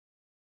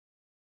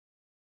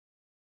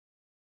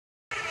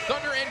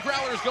and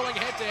Growlers going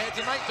head-to-head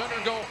tonight. Thunder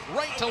go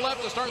right to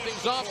left to start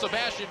things off.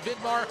 Sebastian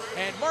Vidmar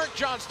and Mark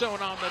Johnstone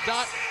on the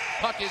dot.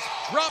 Puck is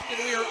dropped and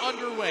we are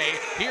underway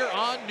here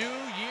on New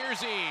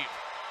Year's Eve.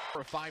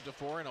 For a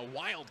 5-4 in a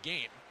wild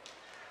game.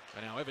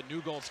 And now Evan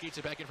Newgold skates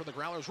it back in for the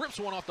Growlers, rips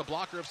one off the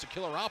blocker of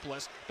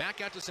Sekilaropoulos. Back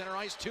out to center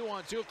ice,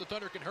 2-on-2 if the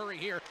Thunder can hurry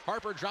here.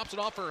 Harper drops it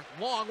off for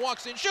Long,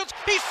 walks in, shoots,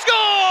 he scores!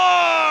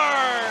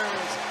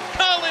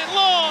 Colin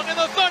Long and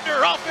the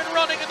Thunder off and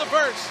running in the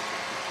first.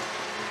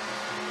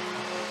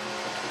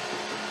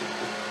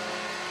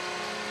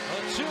 A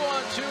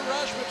 2-on-2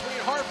 rush between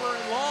Harper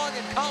and Long,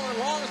 and Colin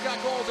Long's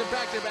got goals in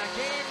back-to-back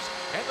games.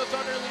 And the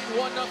Thunder lead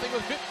 1-0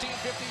 with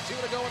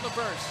 15:52 to go in the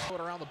first.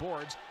 Around the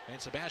boards, and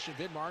Sebastian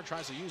Vidmar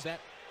tries to use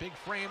that big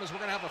frame as we're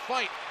going to have a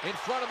fight in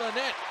front of the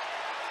net.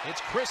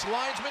 It's Chris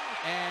Leidsman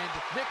and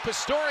Nick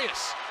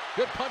Pistorius.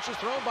 Good punches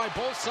thrown by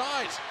both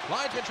sides.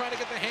 Leidsman trying to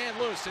get the hand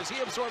loose as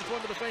he absorbs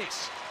one to the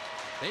face.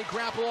 They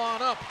grapple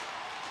on up.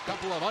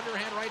 Couple of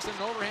underhand rights and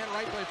an overhand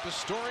right by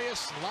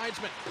Pistorius.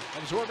 Leidsman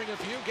absorbing a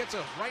few, gets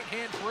a right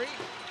hand free,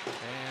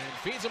 and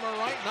feeds him a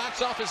right,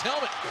 knocks off his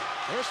helmet.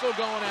 They're still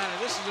going at it.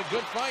 This is a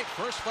good fight.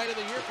 First fight of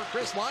the year for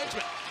Chris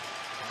Leidsman.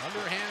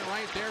 Underhand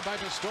right there by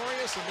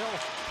Pistorius, and they'll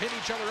pin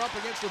each other up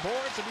against the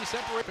boards and be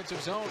separate.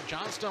 Offensive zone,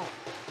 Johnstone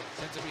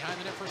sends it behind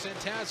the net for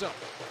Santazzo.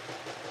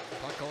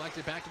 Puck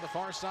collected back to the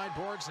far side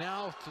boards,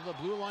 now to the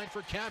blue line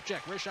for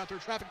Kapchek. Wrist shot through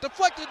traffic,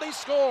 deflected, they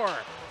score!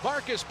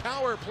 Marcus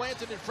Power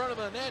planted in front of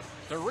the net.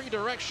 The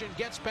redirection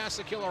gets past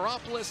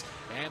Sekilaropoulos,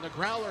 and the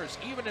Growlers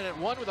even it at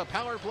one with a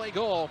power play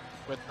goal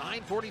with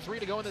 9:43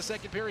 to go in the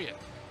second period.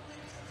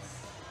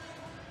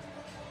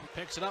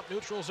 Picks it up,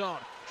 neutral zone.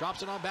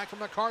 Drops it on back from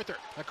MacArthur.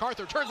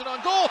 MacArthur turns it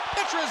on goal.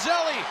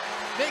 Petruzzelli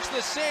makes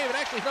the save. It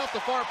actually hit off the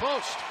far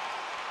post.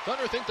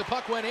 Thunder think the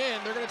puck went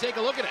in. They're going to take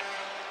a look at it.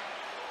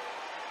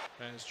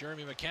 As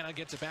Jeremy McKenna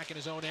gets it back in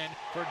his own end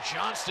for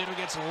Johnston, who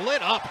gets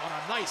lit up on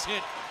a nice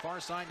hit. Far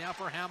side now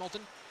for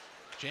Hamilton.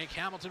 Jake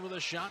Hamilton with a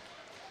shot.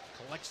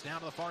 Collects down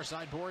to the far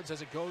side boards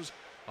as it goes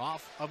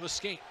off of a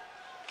skate.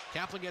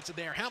 Kaplan gets it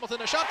there.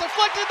 Hamilton, a shot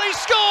deflected. They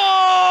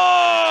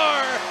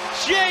score!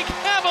 Jake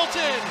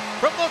Hamilton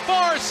from the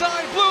far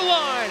side blue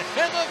line,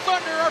 and the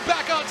Thunder are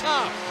back on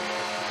top.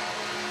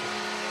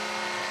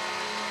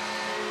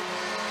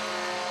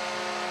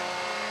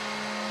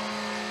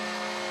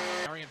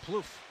 Arian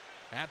Plouffe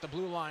at the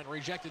blue line,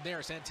 rejected there.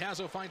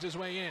 Santazzo finds his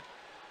way in.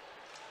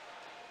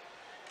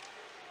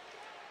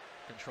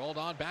 Controlled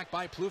on back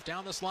by Plouffe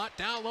down the slot,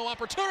 down low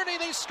opportunity,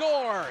 they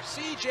score!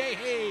 C.J.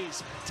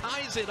 Hayes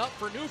ties it up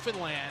for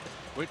Newfoundland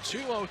with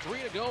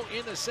 2:03 to go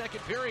in the second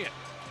period.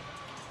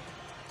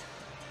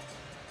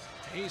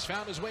 Hayes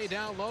found his way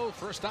down low.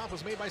 First stop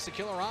was made by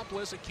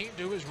Sekilaropoulos. It came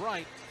to his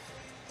right.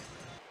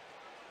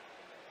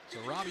 So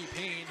Robbie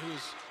Payne,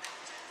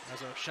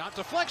 has a shot,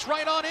 deflects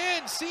right on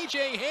in.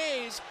 C.J.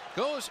 Hayes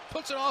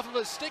puts it off of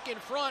a stick in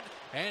front,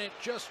 and it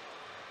just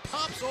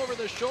pops over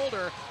the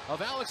shoulder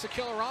of Alex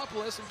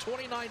Sekilaropoulos, and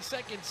 29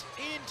 seconds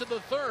into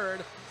the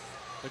third,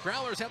 the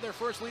Growlers have their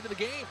first lead of the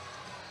game.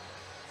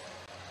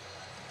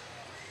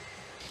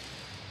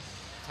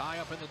 Tie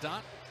up in the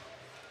dot.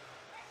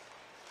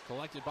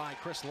 Collected by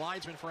Chris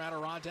Leidsman for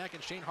Adirondack,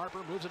 and Shane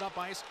Harper moves it up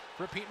ice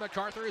for Pete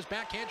MacArthur. His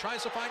backhand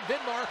tries to find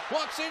Vidmar,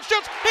 walks in,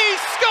 shoots, he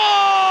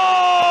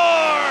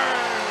scores!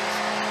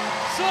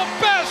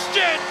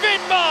 Sebastian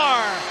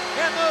Vidmar!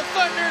 And the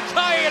Thunder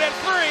tie it at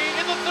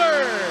 3 in the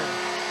third.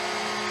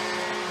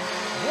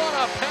 What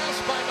a pass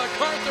by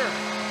MacArthur,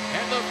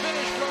 and the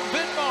finish from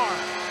Vidmar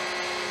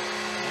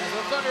as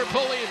the Thunder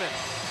pull even.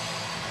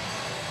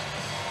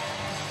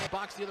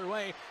 Box the other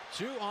way,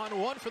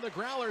 2-on-1 for the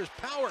Growlers.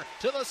 Power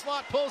to the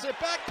slot, pulls it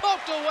back,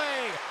 poked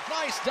away.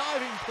 Nice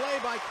diving play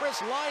by Chris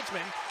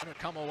Leidsman. Going to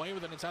come away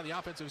with it inside the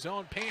offensive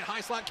zone. Payne, high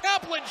slot,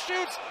 Kaplan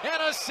shoots,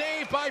 and a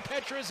save by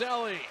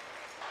Petruzzelli.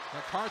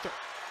 MacArthur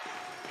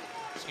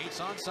skates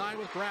onside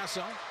with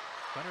Grasso.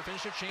 Thunder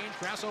finish a change.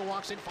 Grasso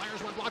walks in,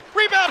 fires one block.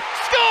 Rebound!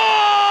 Score!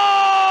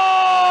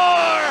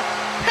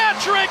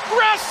 Patrick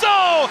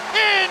Grasso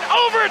in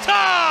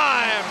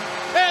overtime!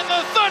 And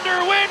the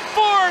Thunder win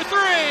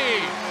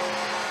 4-3!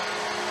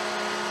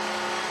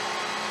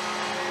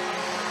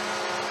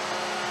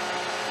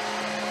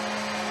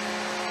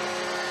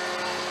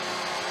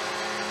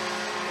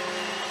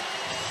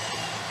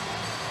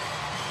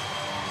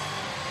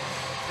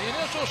 The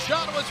initial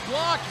shot was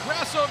blocked.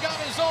 Grasso got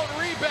his own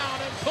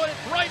rebound and put it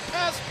right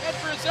past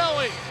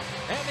Petruzzelli.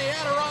 And the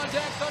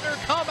Adirondack Thunder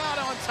come out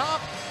on top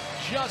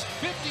just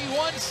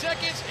 51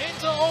 seconds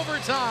into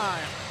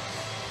overtime.